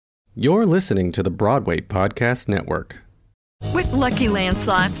You're listening to the Broadway Podcast Network. With Lucky Land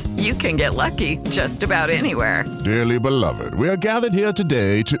Slots, you can get lucky just about anywhere. Dearly beloved, we are gathered here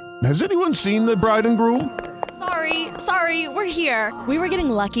today to... Has anyone seen the bride and groom? Sorry, we're here. We were getting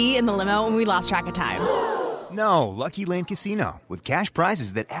lucky in the limo and we lost track of time. No, Lucky Land Casino, with cash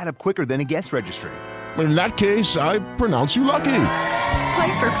prizes that add up quicker than a guest registry. In that case, I pronounce you lucky.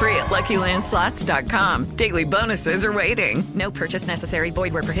 Play for free at LuckyLandSlots.com. Daily bonuses are waiting. No purchase necessary.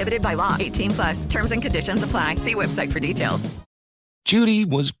 Void where prohibited by law. 18+. Terms and conditions apply. See website for details. Judy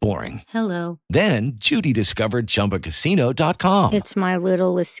was boring. Hello. Then Judy discovered ChumbaCasino.com. It's my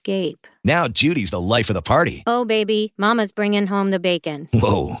little escape. Now Judy's the life of the party. Oh, baby, mama's bringing home the bacon.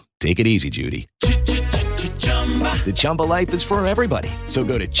 Whoa, take it easy, Judy. The Chumba life is for everybody. So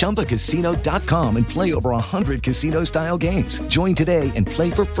go to ChumbaCasino.com and play over 100 casino-style games. Join today and play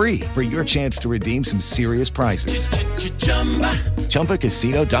for free for your chance to redeem some serious prizes.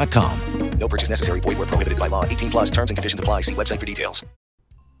 ChumbaCasino.com. No purchase necessary. Void where prohibited by law. 18+. Terms and conditions apply. See website for details.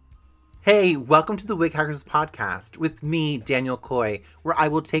 Hey, welcome to the Wig Hackers Podcast with me, Daniel Coy, where I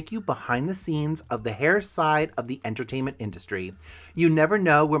will take you behind the scenes of the hair side of the entertainment industry. You never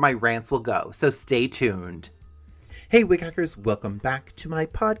know where my rants will go, so stay tuned. Hey, Wig Hackers, welcome back to my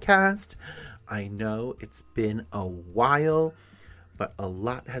podcast. I know it's been a while, but a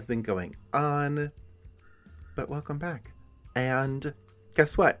lot has been going on. But welcome back. And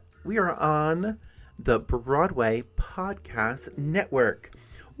guess what? We are on the Broadway Podcast Network.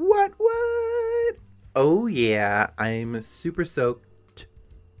 What? Oh yeah, I'm super stoked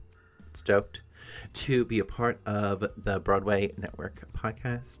to be a part of the Broadway Network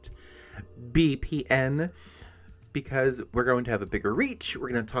Podcast, BPN, because we're going to have a bigger reach. We're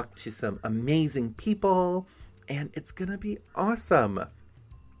going to talk to some amazing people, and it's going to be awesome.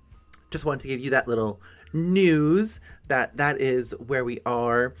 Just wanted to give you that little news that is where we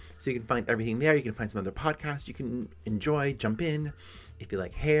are, so you can find everything there. You can find some other podcasts you can enjoy, jump in. If you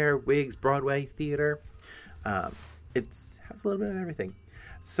like hair, wigs, Broadway, theater, it has a little bit of everything.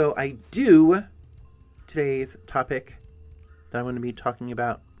 So today's topic that I want to be talking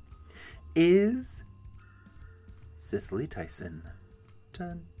about is Cicely Tyson.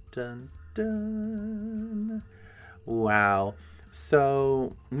 Dun, dun, dun. Wow.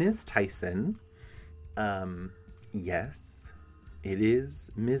 So, Ms. Tyson, yes, it is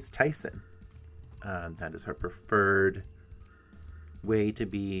Ms. Tyson. That is her preferred way to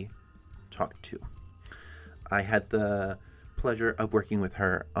be talked to. I had the pleasure of working with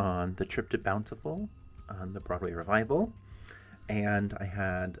her on The Trip to Bountiful, on the Broadway revival, and I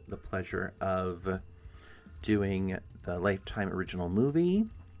had the pleasure of doing the Lifetime original movie.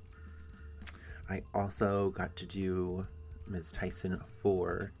 I also got to do Ms. Tyson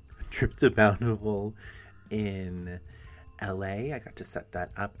for Trip to Bountiful in LA. I got to set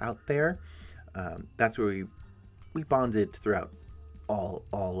that up out there. That's where we bonded throughout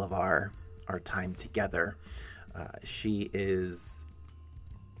all of our time together. She is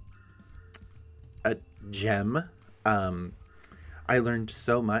a gem. I learned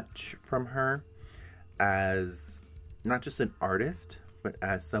so much from her as not just an artist, but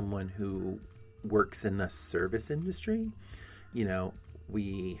as someone who works in the service industry. You know,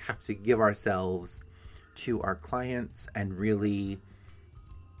 we have to give ourselves to our clients and really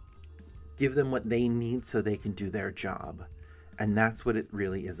give them what they need so they can do their job. And that's what it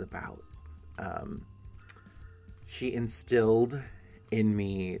really is about. She instilled in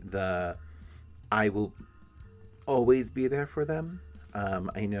me I will always be there for them.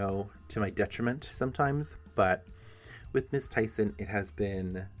 I know to my detriment sometimes, but with Ms. Tyson, it has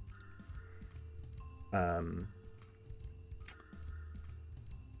been a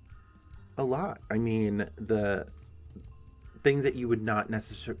lot. I mean, the things that you would not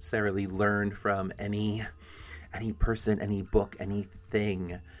necessarily learn from any person, any book,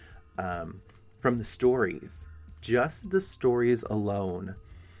 anything, from the stories, just the stories alone.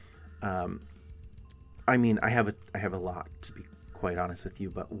 I mean, I have a lot, to be quite honest with you,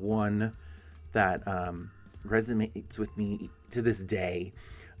 but one that resonates with me to this day.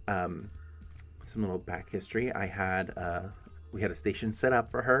 Some little back history. We had a station set up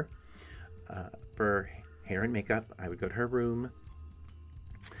for her for hair and makeup. I would go to her room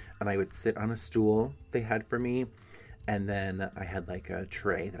and I would sit on a stool they had for me, and then I had like a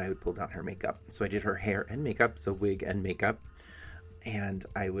tray that I would pull down her makeup. So I did her hair and makeup, so wig and makeup, and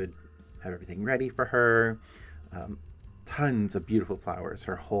I would have everything ready for her. Tons of beautiful flowers,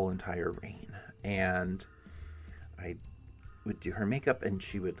 her whole entire reign. And I would do her makeup and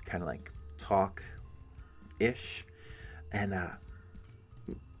she would kind of like talk-ish. And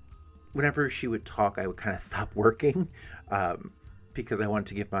whenever she would talk, I would kind of stop working. because I wanted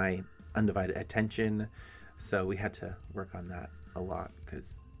to give my undivided attention. So we had to work on that a lot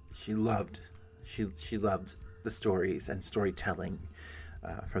because she loved the stories and storytelling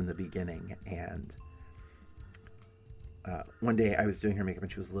from the beginning. And one day I was doing her makeup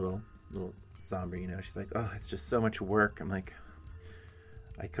and she was a little somber, you know. She's like, oh, it's just so much work. I'm like,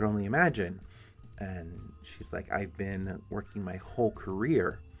 I could only imagine. And she's like, I've been working my whole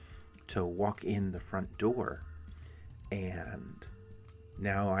career to walk in the front door, and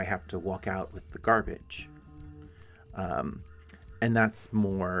now I have to walk out with the garbage. And that's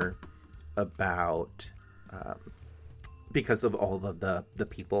more about because of all of the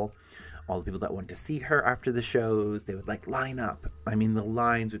people, all the people that wanted to see her after the shows. They would like line up. I mean, the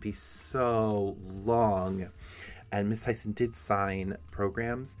lines would be so long. And Miss Tyson did sign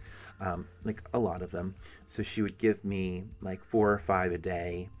programs, like a lot of them. So she would give me like 4 or 5 a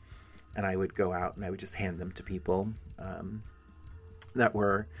day, and I would go out and I would just hand them to people that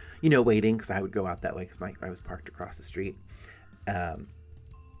were, you know, waiting, because I would go out that way because I was parked across the street. And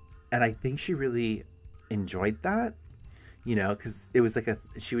I think she really enjoyed that, you know, because it was like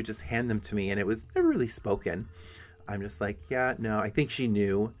she would just hand them to me, and it was never really spoken. I'm just like, yeah, no. I think she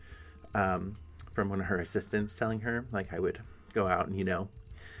knew from one of her assistants telling her, like, I would go out and, you know,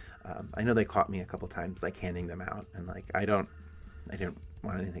 I know they caught me a couple times, like, handing them out, and like, I didn't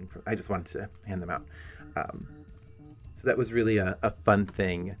want anything I just wanted to hand them out. So that was really a fun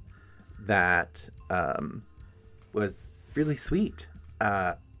thing that was really sweet.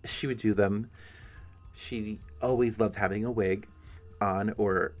 She would do them. She always loved having a wig on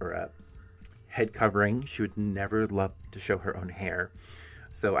or a head covering. She would never love to show her own hair.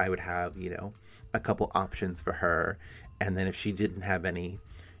 So I would have, you know, a couple options for her. And then if she didn't have any,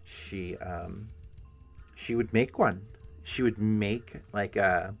 she would make one. She would make like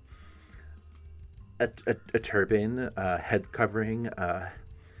a turban, a head covering, a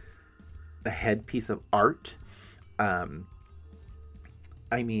head piece of art.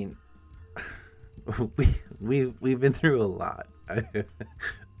 I mean, we've been through a lot.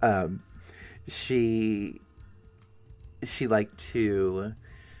 She liked to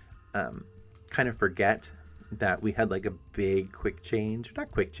kind of forget that we had like a big quick change,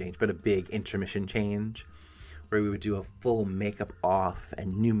 not quick change, but a big intermission change, where we would do a full makeup off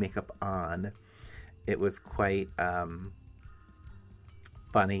and new makeup on. It was quite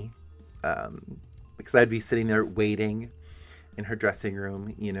funny, because I'd be sitting there waiting in her dressing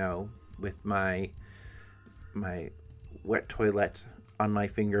room, you know, with my wet toilet on my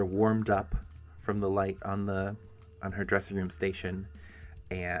finger, warmed up from the light on her dressing room station,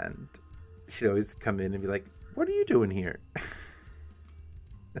 and she'd always come in and be like, "What are you doing here?"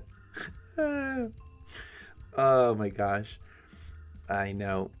 Oh my gosh, I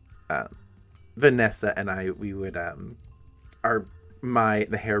know. Vanessa and I, we would the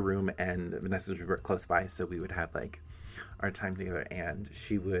hair room and Vanessa's were close by, so we would have like our time together, and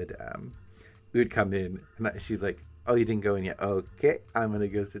she would we would come in and she's like, "Oh, you didn't go in yet? Okay, I'm gonna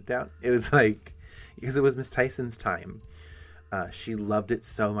go sit down." It was like, because it was Miss Tyson's time. She loved it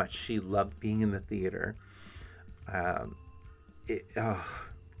so much. She loved being in the theater.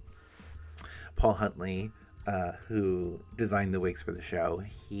 Paul Huntley, who designed the wigs for the show,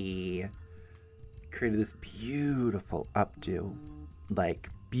 he created this beautiful updo, like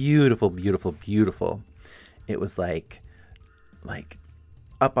beautiful. It was like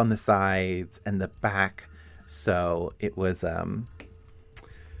up on the sides and the back, so it was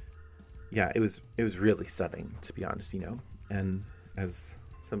it was really stunning, to be honest, you know. And as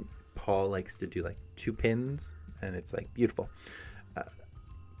Paul likes to do, like 2 pins, and it's like beautiful.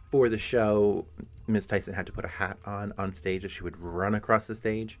 For the show, Miss Tyson had to put a hat on stage as she would run across the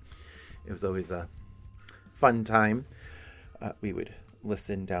stage. It was always a fun time. We would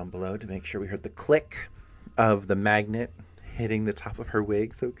listen down below to make sure we heard the click of the magnet hitting the top of her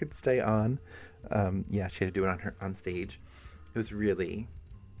wig so it could stay on. She had to do it on stage. It was a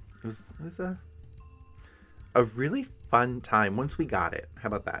really fun time once we got it. How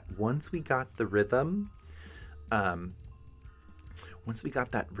about that? Once we got the rhythm,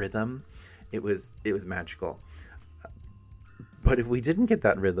 it was magical. But if we didn't get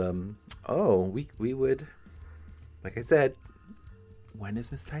that rhythm, we would, like I said, when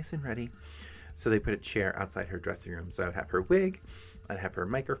is Miss Tyson ready? So they put a chair outside her dressing room. So I'd have her wig, I'd have her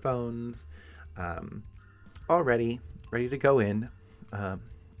microphones, all ready to go in.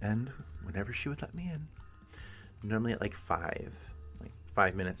 And whenever she would let me in, normally at like 5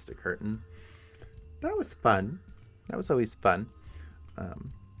 minutes to curtain. That was fun. That was always fun.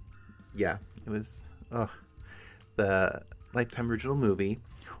 It was, the Lifetime original movie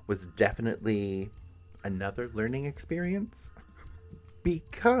was definitely another learning experience.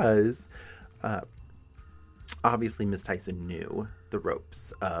 because obviously Ms. Tyson knew the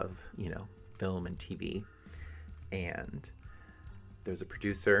ropes of, film and TV. And there's a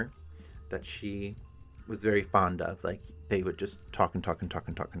producer that she was very fond of. Like, they would just talk and talk and talk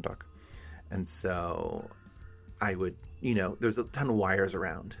and talk and talk. And so I would, there's a ton of wires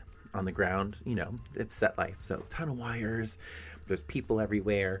around on the ground. It's set life. So a ton of wires. There's people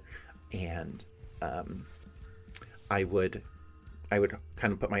everywhere. And I would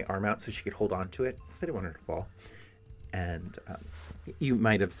kind of put my arm out so she could hold on to it because I didn't want her to fall. And you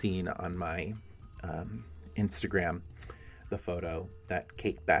might have seen on my Instagram the photo that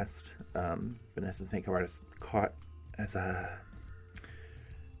Kate Best, Vanessa's makeup artist, caught as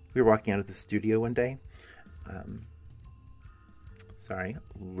we were walking out of the studio one day. Sorry, a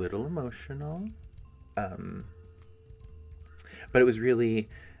little emotional. But it was really,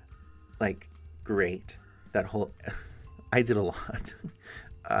 great. That whole... I did a lot.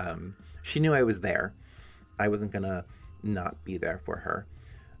 She knew I was there. I wasn't going to not be there for her.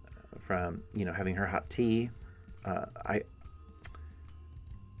 From, having her hot tea.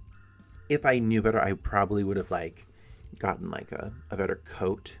 If I knew better, I probably would have, gotten, a better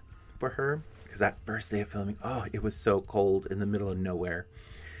coat for her. Because that first day of filming, it was so cold in the middle of nowhere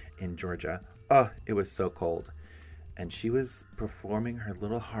in Georgia. It was so cold. And she was performing her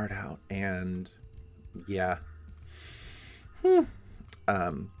little heart out. And, yeah. It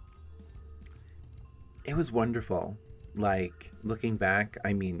was wonderful. Looking back,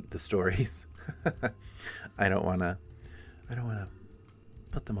 the stories. I don't want to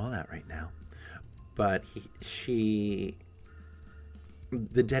put them all out right now. But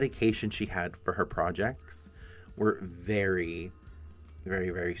the dedication she had for her projects were very, very,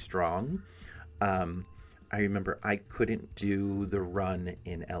 very strong. I remember I couldn't do the run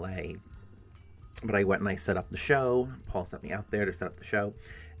in LA, but I went and I set up the show. Paul sent me out there to set up the show,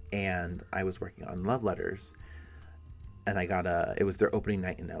 and I was working on Love Letters, and it was their opening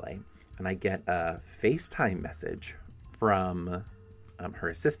night in LA, and I get a FaceTime message from her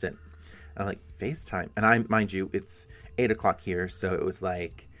assistant. I'm like, FaceTime? And mind you, it's 8 o'clock here, so it was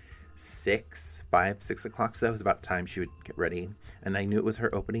 6 o'clock, so that was about time she would get ready, and I knew it was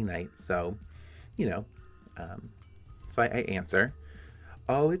her opening night, so, so I answer.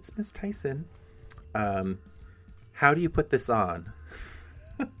 Oh, it's Miss Tyson. How do you put this on?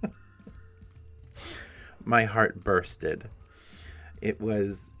 My heart bursted. It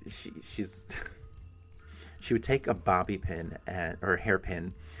was, she would take a bobby pin or a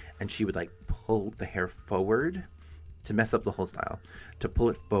hairpin, and she would pull the hair forward to mess up the whole style, to pull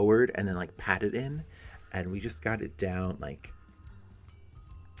it forward and then pat it in. And we just got it down.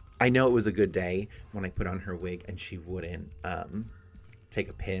 I know it was a good day when I put on her wig and she wouldn't take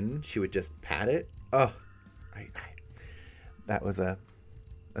a pin. She would just pat it. Oh, that was a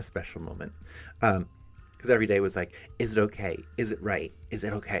special moment. Because every day was is it okay? Is it right? Is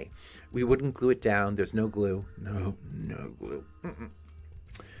it okay? We wouldn't glue it down. There's no glue. No glue. Mm-mm.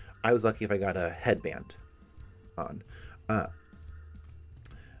 I was lucky if I got a headband on.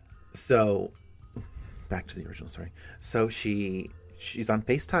 So, back to the original story. So she's on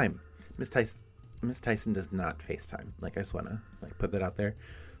FaceTime. Miss Tyson does not FaceTime. I just want to put that out there.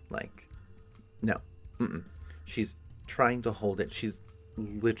 No. Mm-mm. She's trying to hold it. She's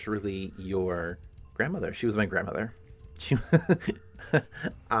literally your grandmother. She was my grandmother.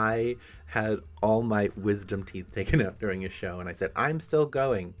 I had all my wisdom teeth taken out during a show, and I said, I'm still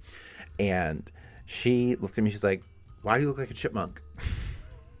going. And she looked at me, she's like, why do you look like a chipmunk?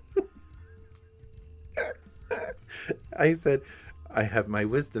 I said, I have my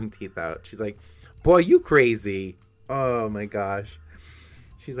wisdom teeth out. She's like, boy, you crazy. Oh my gosh.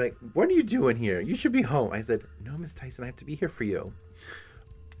 She's like, what are you doing here? You should be home. I said, no, Miss Tyson, I have to be here for you.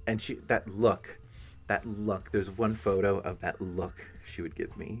 And that look, there's one photo of that look she would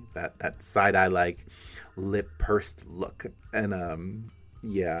give me, that side eye, lip pursed look. And,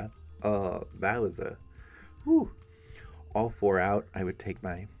 yeah, that was all 4 out.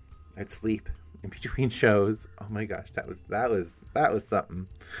 I'd sleep in between shows. Oh my gosh, that was something.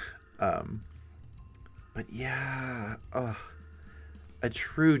 But yeah, a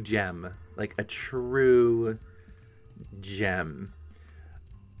true gem, a true gem.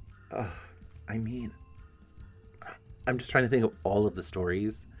 I'm just trying to think of all of the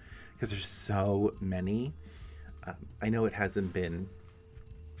stories because there's so many. I know it hasn't been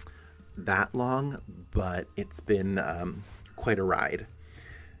that long, but it's been quite a ride.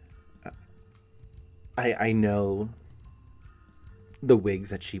 I know the wigs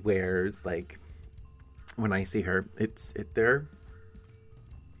that she wears. When I see her, they're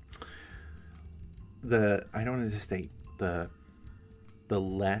I don't want to say the the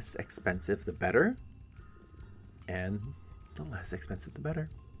less expensive, the better. And the less expensive, the better.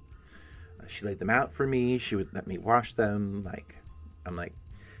 She laid them out for me. She would let me wash them. I'm like,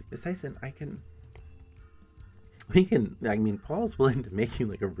 Miss Tyson, Paul's willing to make you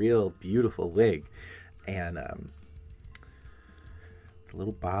like a real beautiful wig. And it's a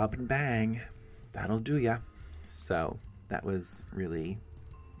little bob and bang. That'll do ya. So that was really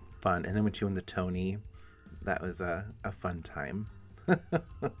fun. And then when she won the Tony, that was a fun time.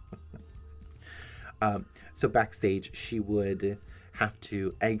 So backstage, she would have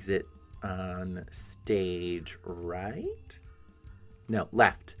to exit on stage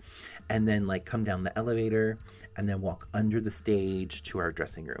left, and then like come down the elevator and then walk under the stage to our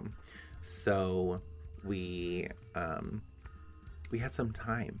dressing room. So we had some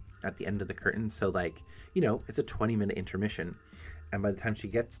time at the end of the curtain. So like, it's a 20-minute intermission. And by the time she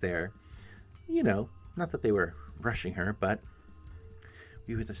gets there, not that they were rushing her, but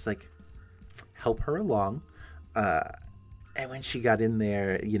we would just like help her along. And when she got in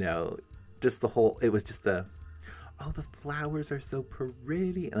there, just it was just the flowers are so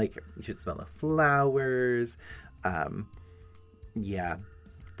pretty. Like, you should smell the flowers. 4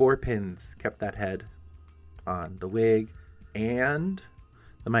 pins kept that head on the wig and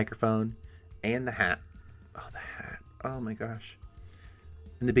the microphone and the hat. Oh, the hat. Oh my gosh.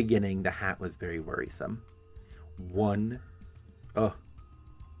 In the beginning, the hat was very worrisome.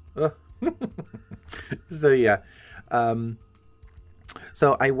 So yeah.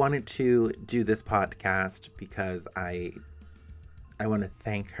 So I wanted to do this podcast because I want to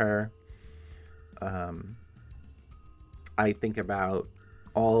thank her. I think about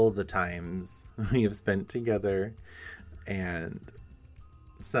all the times we have spent together and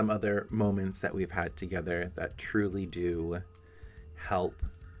some other moments that we've had together that truly do help,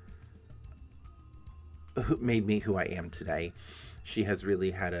 made me who I am today. She has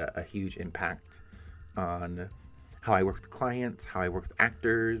really had a huge impact on how I work with clients, how I work with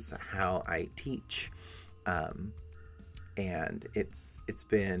actors, how I teach. And it's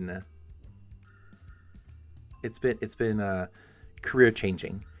been career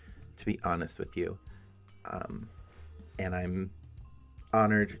changing, to be honest with you. And I'm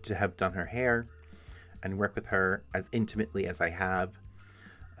honored to have done her hair and work with her as intimately as I have.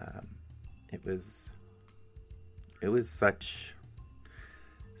 It was such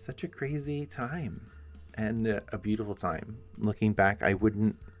a crazy time and a beautiful time. Looking back, I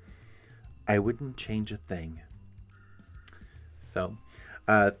wouldn't change a thing. So,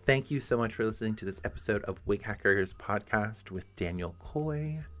 thank you so much for listening to this episode of Wig Hackers Podcast with Daniel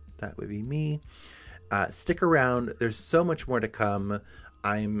Coy. That would be me. Stick around. There's so much more to come.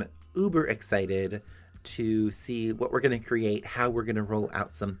 I'm uber excited to see what we're going to create, how we're going to roll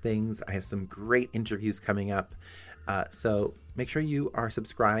out some things. I have some great interviews coming up. So make sure you are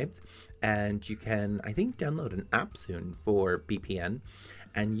subscribed, and you can, I think, download an app soon for BPN,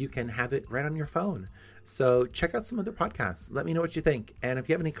 and you can have it right on your phone. So check out some other podcasts. Let me know what you think. And if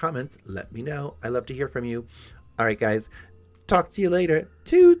you have any comments, let me know. I love to hear from you. All right, guys. Talk to you later.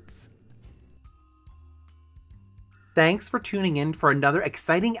 Toots! Thanks for tuning in for another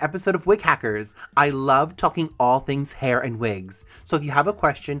exciting episode of Wig Hackers. I love talking all things hair and wigs. So if you have a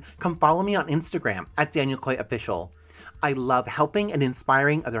question, come follow me on Instagram at Daniel Coy Official. I love helping and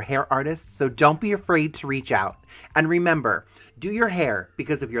inspiring other hair artists, so don't be afraid to reach out. And remember, do your hair,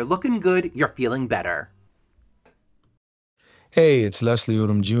 because if you're looking good, you're feeling better. Hey, it's Leslie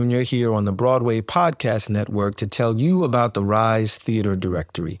Odom Jr. here on the Broadway Podcast Network to tell you about the Rise Theater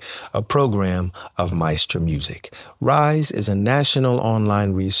Directory, a program of Maestro Music. Rise is a national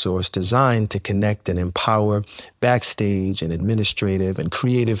online resource designed to connect and empower backstage and administrative and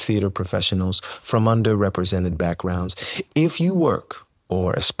creative theater professionals from underrepresented backgrounds. If you work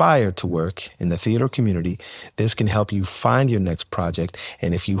or aspire to work in the theater community, this can help you find your next project.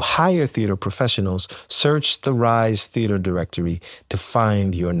 And if you hire theater professionals, search the Rise Theater Directory to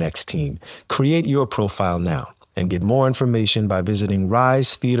find your next team. Create your profile now and get more information by visiting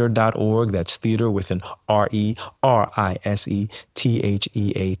risetheater.org. That's theater with an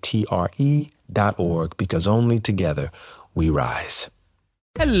RERISETHEATRE.org, because only together we rise.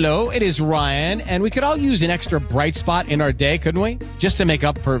 Hello, it is Ryan, and we could all use an extra bright spot in our day, couldn't we? Just to make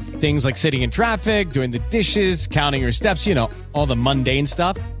up for things like sitting in traffic, doing the dishes, counting your steps, all the mundane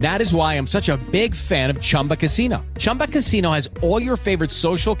stuff. That is why I'm such a big fan of Chumba Casino. Chumba Casino has all your favorite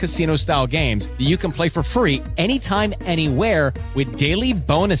social casino-style games that you can play for free anytime, anywhere with daily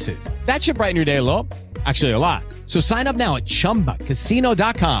bonuses. That should brighten your day a little. Actually, a lot. So sign up now at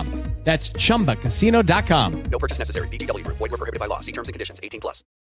ChumbaCasino.com. That's ChumbaCasino.com. No purchase necessary. VGW Group. Void where prohibited by law. See terms and conditions. 18+.